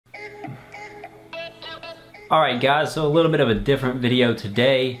Alright guys, so a little bit of a different video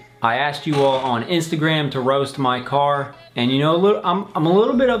today. I asked you all on Instagram to roast my car, and you know, I'm a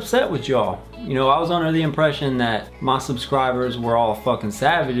little bit upset with y'all. You know, I was under the impression that my subscribers were all fucking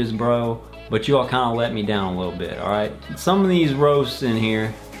savages, bro, but you all kind of let me down a little bit, alright? Some of these roasts in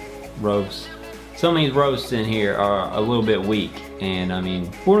here, some of these roasts in here are a little bit weak, and I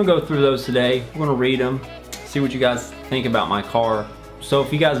mean, we're gonna go through those today. We're gonna read them, see what you guys think about my car. So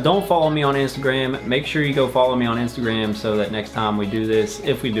if you guys don't follow me on Instagram, make sure you go follow me on Instagram so that next time we do this,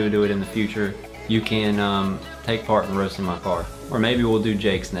 if we do it in the future, you can take part in roasting my car. Or maybe we'll do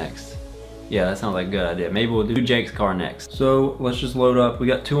Jake's next. Yeah, that sounds like a good idea. Maybe we'll do Jake's car next. So let's just load up. We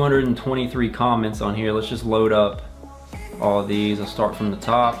got 223 comments on here. Let's just load up all of these. I'll start from the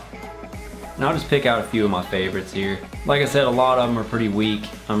top. And I'll just pick out a few of my favorites here. Like I said, a lot of them are pretty weak.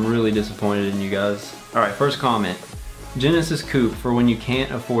 I'm really disappointed in you guys. All right, first comment. Genesis Coupe for when you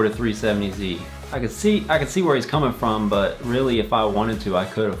can't afford a 370Z. I could see where he's coming from, but really if I wanted to, I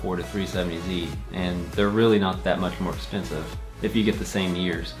could afford a 370Z, and they're really not that much more expensive if you get the same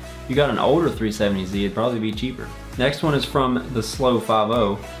years. If you got an older 370Z, it'd probably be cheaper. Next one is from the Slow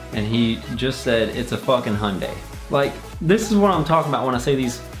 50, and he just said it's a fucking Hyundai. Like, this is what I'm talking about when I say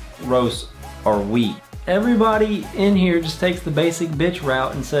these roasts are weak. Everybody in here just takes the basic bitch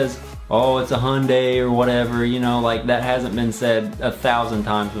route and says, oh, it's a Hyundai or whatever, you know, like that hasn't been said 1,000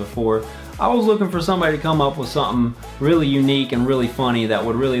 times before. I was looking for somebody to come up with something really unique and really funny that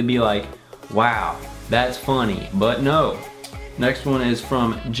would really be like, wow, that's funny, but no. Next one is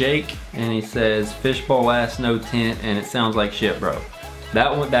from Jake, and he says, fishbowl ass, no tint, and it sounds like shit, bro.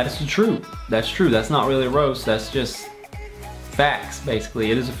 That is true. That's true. That's not really a roast. That's just facts, basically.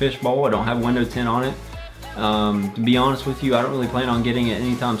 It is a fishbowl. I don't have window tint on it. To be honest with you, I don't really plan on getting it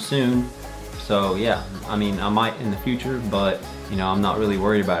anytime soon. So yeah, I mean, I might in the future, but you know, I'm not really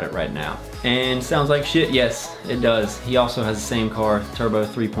worried about it right now. And sounds like shit, yes, it does. He also has the same car, turbo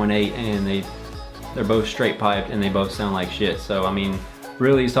 3.8, and they're both straight piped and they both sound like shit. So I mean,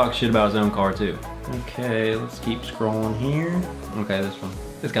 really he's talking shit about his own car too. Okay, let's keep scrolling here. Okay, this one.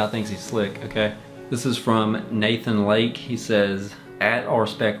 This guy thinks he's slick, okay. This is from Nathan Lake. He says, at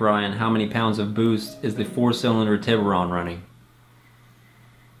RspecRyan, how many pounds of boost is the 4-cylinder Tiburon running?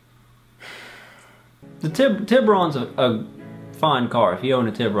 The Tiburon's a fine car. If you own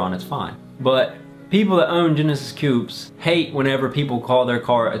a Tiburon, it's fine. But people that own Genesis Coupes hate whenever people call their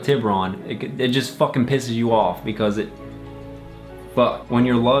car a Tiburon. It just fucking pisses you off because when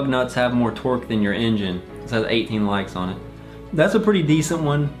your lug nuts have more torque than your engine. It has 18 likes on it. That's a pretty decent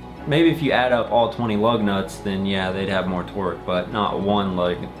one. Maybe if you add up all 20 lug nuts, then yeah, they'd have more torque, but not one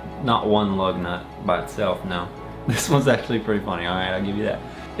lug nut by itself, no. This one's actually pretty funny, alright, I'll give you that.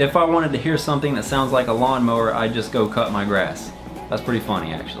 If I wanted to hear something that sounds like a lawnmower, I'd just go cut my grass. That's pretty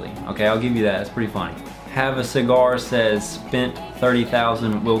funny, actually. Okay, I'll give you that, it's pretty funny. Have a Cigar says, spent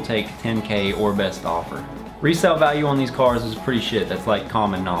 30,000, will take 10K or best offer. Resale value on these cars is pretty shit. That's like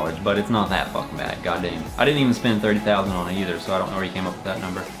common knowledge, but it's not that fucking bad, goddamn. I didn't even spend 30,000 on it either, so I don't know where he came up with that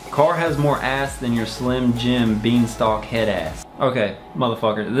number. Car has more ass than your Slim Jim beanstalk head ass. Okay,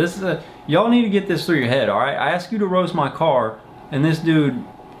 motherfucker, this is y'all need to get this through your head, alright? I asked you to roast my car, and this dude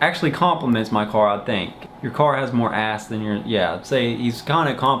actually compliments my car, I think. Your car has more ass than your, yeah, I'd say he's kind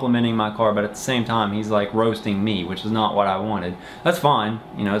of complimenting my car, but at the same time, he's like roasting me, which is not what I wanted. That's fine,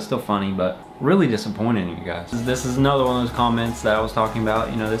 you know, it's still funny, but really disappointed in you guys. This is another one of those comments that I was talking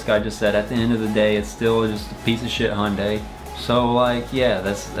about. You know, this guy just said at the end of the day, it's still just a piece of shit Hyundai. So like, yeah,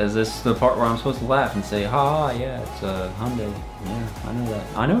 is this the part where I'm supposed to laugh and say, ha, yeah, it's a Hyundai. Yeah, I know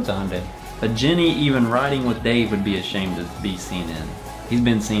that. I know it's a Hyundai. A Jenny even riding with Dave would be ashamed to be seen in. He's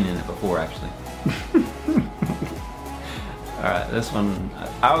been seen in it before, actually. Alright, this one,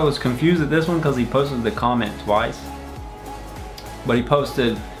 I was confused at this one because he posted the comment twice. But he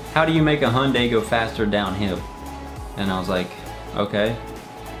posted, how do you make a Hyundai go faster downhill? And I was like, okay,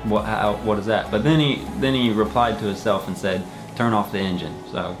 what is that? But then he replied to himself and said, turn off the engine.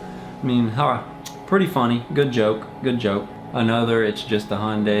 So, I mean, pretty funny, good joke, good joke. Another, it's just a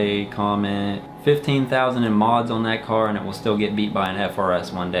Hyundai comment. 15,000 in mods on that car and it will still get beat by an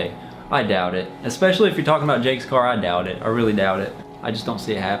FRS one day. I doubt it. Especially if you're talking about Jake's car, I doubt it. I really doubt it. I just don't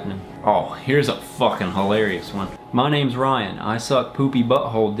see it happening. Oh, here's a fucking hilarious one. My name's Ryan. I suck poopy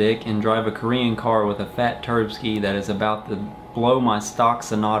butthole dick and drive a Korean car with a fat turbski that is about to blow my stock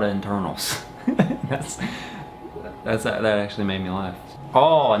Sonata internals. That actually made me laugh.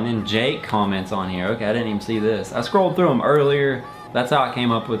 Oh, and then Jake comments on here. Okay, I didn't even see this. I scrolled through them earlier. That's how I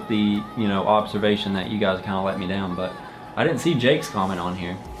came up with the, you know, observation that you guys kind of let me down, but I didn't see Jake's comment on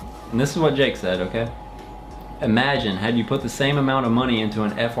here. And this is what Jake said, okay? Imagine, had you put the same amount of money into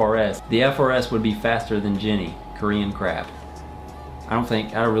an FRS, the FRS would be faster than Jenny, Korean crap.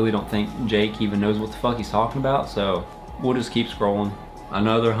 I really don't think Jake even knows what the fuck he's talking about, so we'll just keep scrolling.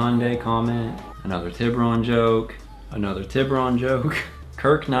 Another Hyundai comment, another Tiburon joke, another Tiburon joke.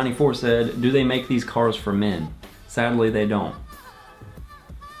 Kirk94 said, do they make these cars for men? Sadly, they don't.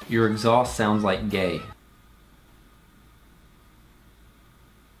 Your exhaust sounds like gay.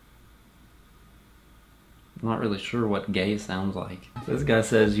 I'm not really sure what gay sounds like. This guy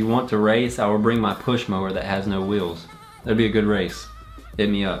says, you want to race? I will bring my push mower that has no wheels. That'd be a good race. Hit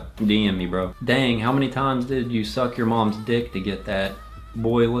me up, DM me, bro. Dang, how many times did you suck your mom's dick to get that?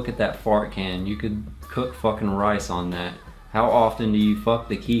 Boy, look at that fart can. You could cook fucking rice on that. How often do you fuck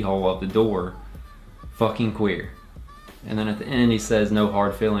the keyhole of the door? Fucking queer. And then at the end he says, no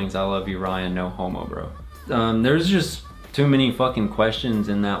hard feelings, I love you Ryan, no homo, bro. There's just too many fucking questions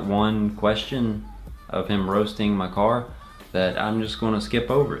in that one question of him roasting my car that I'm just gonna skip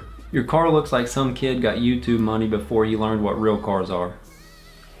over it. Your car looks like some kid got YouTube money before he learned what real cars are.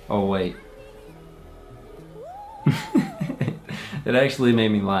 Oh wait. It actually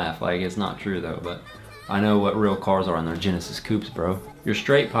made me laugh. Like, it's not true though, but I know what real cars are, and they're Genesis coupes, bro. Your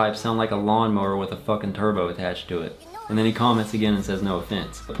straight pipes sound like a lawnmower with a fucking turbo attached to it. And then he comments again and says no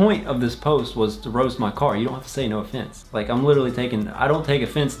offense. The point of this post was to roast my car. You don't have to say no offense. Like, I'm literally I don't take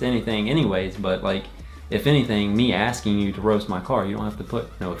offense to anything anyways, but like, if anything, me asking you to roast my car, you don't have to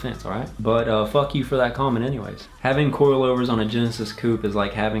put no offense, alright? But fuck you for that comment anyways. Having coilovers on a Genesis coupe is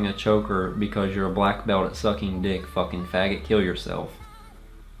like having a choker because you're a black belt at sucking dick, fucking faggot, kill yourself.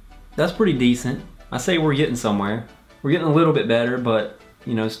 That's pretty decent. I say we're getting somewhere. We're getting a little bit better, but,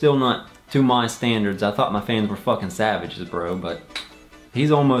 you know, still not to my standards. I thought my fans were fucking savages, bro, but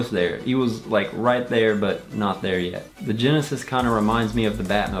he's almost there. He was like right there, but not there yet. The Genesis kind of reminds me of the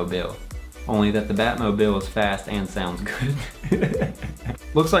Batmobile. Only that the Batmobile is fast and sounds good.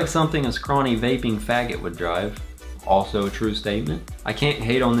 Looks like something a scrawny vaping faggot would drive. Also a true statement. I can't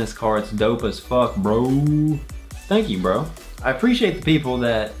hate on this car, it's dope as fuck, bro. Thank you, bro. I appreciate the people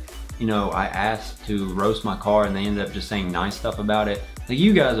that, you know, I asked to roast my car and they ended up just saying nice stuff about it. Like,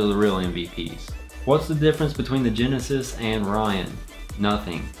 you guys are the real MVPs. What's the difference between the Genesis and Ryan?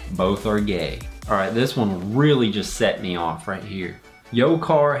 Nothing. Both are gay. Alright, this one really just set me off right here. Yo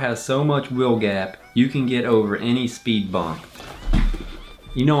car has so much wheel gap, you can get over any speed bump.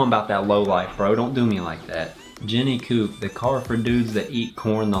 You know I'm about that low life, bro. Don't do me like that. Jenny Coupe, the car for dudes that eat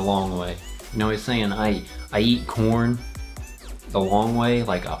corn the long way. You know he's saying I eat corn the long way,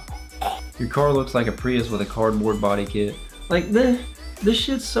 like a... Your car looks like a Prius with a cardboard body kit. Like, this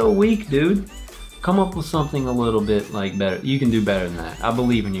shit's so weak, dude. Come up with something a little bit like better. You can do better than that. I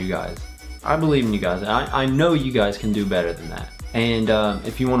believe in you guys. I believe in you guys. I know you guys can do better than that. And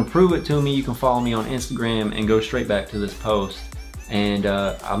if you want to prove it to me, you can follow me on Instagram and go straight back to this post. And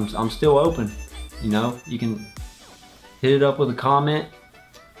I'm still open. You know, you can hit it up with a comment.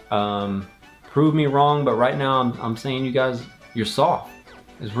 Prove me wrong, but right now I'm saying you guys, you're soft.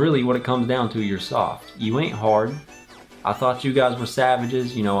 Is really what it comes down to. You're soft. You ain't hard. I thought you guys were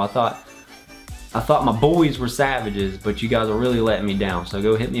savages. You know, I thought my boys were savages, but you guys are really letting me down. So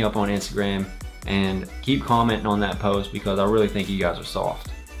go hit me up on Instagram and keep commenting on that post because I really think you guys are soft.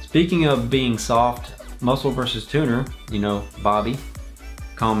 Speaking of being soft, Muscle vs. Tuner, you know, Bobby,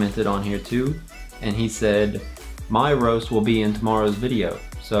 commented on here too, and he said, my roast will be in tomorrow's video.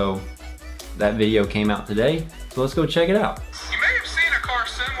 So that video came out today, so let's go check it out. You may have seen a car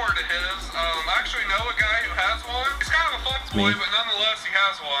similar to his. I actually know a guy who has one. He's kind of a fuckboy, but nonetheless he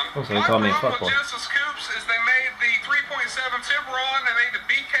has one. Oh, so they call me a fuckboy. Genesis Coupes is they made the 3.7 Tiburon, they made the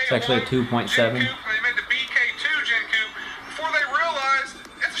BK1 it's actually a 2.7. Gen Coupe, and they made the BK2 Gen Coupe before they realized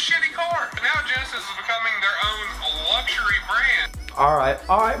it's a shitty car. But now Genesis is becoming their own luxury brand. Alright,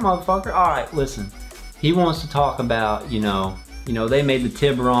 motherfucker. Alright, listen. He wants to talk about, you know, they made the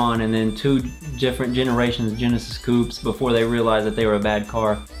Tiburon and then 2 different generations of Genesis Coupes before they realized that they were a bad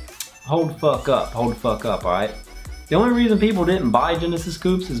car. Hold the fuck up, alright? The only reason people didn't buy Genesis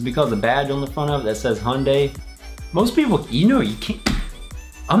Coupes is because the badge on the front of it that says Hyundai. Most people, you know, you can't,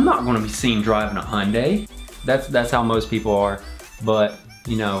 I'm not gonna be seen driving a Hyundai. That's how most people are. But,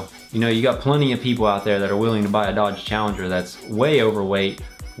 you know, you got plenty of people out there that are willing to buy a Dodge Challenger that's way overweight,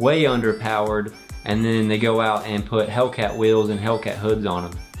 way underpowered, and then they go out and put Hellcat wheels and Hellcat hoods on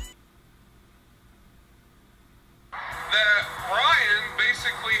them. That Ryan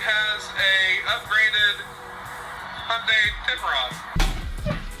basically has a upgraded Hyundai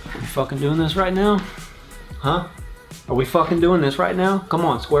Tiburon. Are we fucking doing this right now? Huh? Are we fucking doing this right now? Come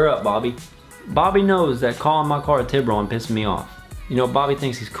on, square up, Bobby. Bobby knows that calling my car a Tiburon pissed me off. You know, Bobby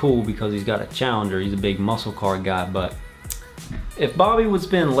thinks he's cool because he's got a Challenger. He's a big muscle car guy, but if Bobby would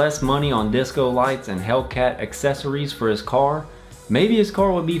spend less money on disco lights and Hellcat accessories for his car, maybe his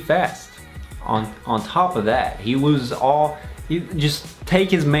car would be fast. On top of that, he loses all, you just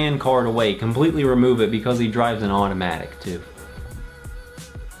take his man card away, completely remove it because he drives an automatic too.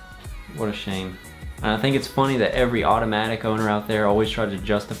 What a shame. And I think it's funny that every automatic owner out there always tries to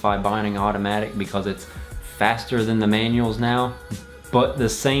justify buying an automatic because it's faster than the manuals now, but the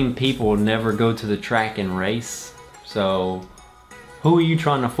same people never go to the track and race. So who are you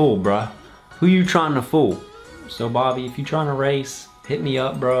trying to fool, bruh? Who you trying to fool? So Bobby, if you trying to race, hit me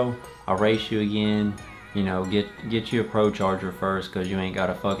up, bro. I'll race you again. You know, get you a Pro Charger first, cause you ain't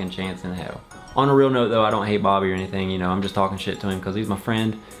got a fucking chance in hell. On a real note though, I don't hate Bobby or anything, you know, I'm just talking shit to him because he's my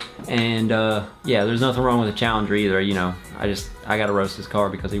friend. And yeah, there's nothing wrong with a Challenger either, you know. I gotta roast his car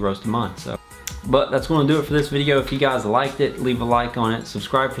because he roasted mine, so. But that's gonna do it for this video. If you guys liked it, leave a like on it,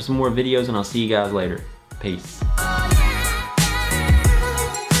 subscribe for some more videos, and I'll see you guys later. Peace.